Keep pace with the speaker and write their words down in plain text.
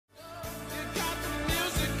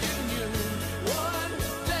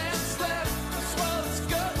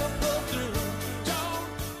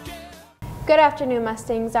Good afternoon,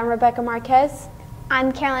 Mustangs. I'm Rebecca Marquez.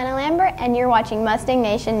 I'm Carolina Lambert, and you're watching Mustang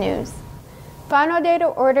Nation News. Final day to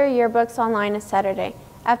order yearbooks online is Saturday.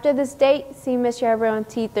 After this date, see Miss Yarbrough in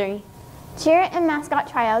T3. Cheer and mascot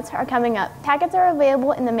tryouts are coming up. Packets are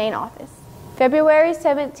available in the main office. February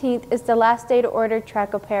 17th is the last day to order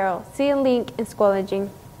track apparel. See a link in Schoolaging.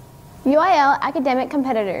 UIL academic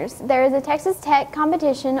competitors. There is a Texas Tech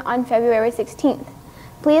competition on February 16th.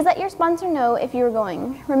 Please let your sponsor know if you are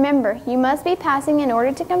going. Remember, you must be passing in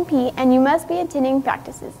order to compete, and you must be attending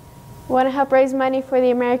practices. Want to help raise money for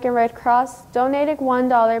the American Red Cross? Donating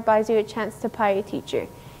 $1 buys you a chance to pie a teacher.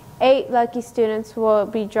 8 lucky students will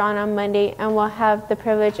be drawn on Monday and will have the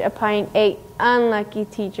privilege of pieing 8 unlucky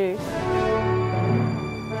teachers.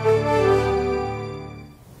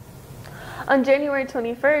 On January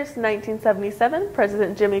 21st, 1977,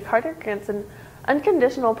 President Jimmy Carter grants an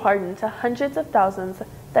unconditional pardon to hundreds of thousands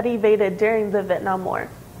that evaded during the Vietnam War.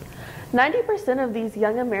 90% of these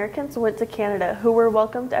young Americans went to Canada, who were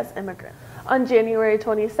welcomed as immigrants. On January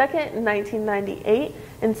 22nd, 1998,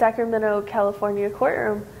 in Sacramento, California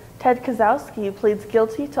courtroom, Ted Kozowski pleads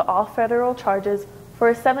guilty to all federal charges for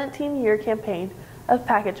a 17-year campaign of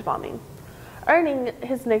package bombing, earning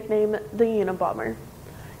his nickname the Unabomber.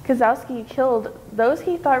 Kozowski killed those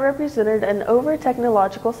he thought represented an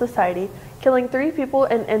over-technological society, killing 3 people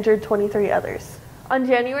and injured 23 others. On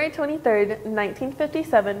January 23,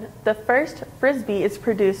 1957, the first Frisbee is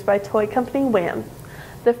produced by toy company Wham.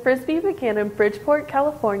 The Frisbee began in Bridgeport,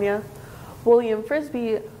 California. William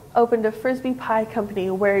Frisbee opened a Frisbee pie company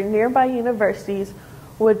where nearby universities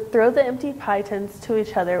would throw the empty pie tins to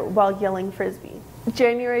each other while yelling Frisbee.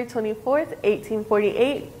 January 24,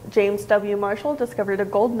 1848, James W. Marshall discovered a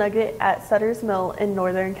gold nugget at Sutter's Mill in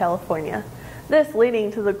Northern California, this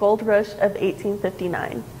leading to the gold rush of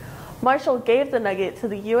 1859. Marshall gave the nugget to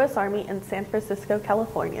the U.S. Army in San Francisco,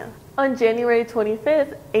 California. On January 25,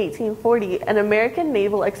 1840, an American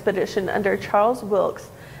naval expedition under Charles Wilkes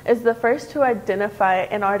is the first to identify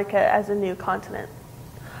Antarctica as a new continent.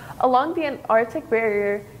 Along the Antarctic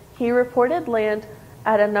barrier, he reported land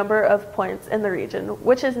at a number of points in the region,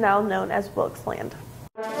 which is now known as Wilkes Land.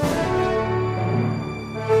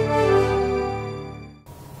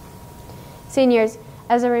 Seniors,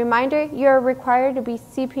 as a reminder, you are required to be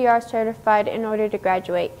CPR certified in order to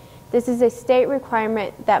graduate. This is a state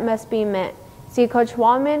requirement that must be met. See Coach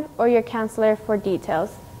Wallman or your counselor for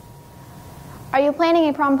details. Are you planning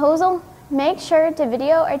a promposal? Make sure to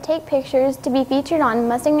video or take pictures to be featured on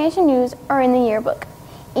Mustang Nation News or in the yearbook.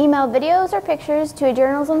 Email videos or pictures to a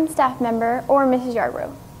journalism staff member or Mrs.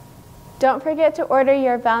 Yarbrough. Don't forget to order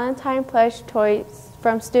your Valentine plush toys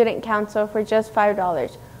from Student Council for just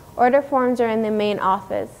 $5. Order forms are in the main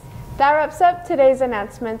office. That wraps up today's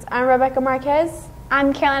announcements. I'm Rebecca Marquez.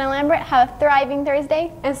 I'm Carolina Lambert. Have a thriving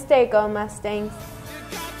Thursday. And stay Go Mustangs.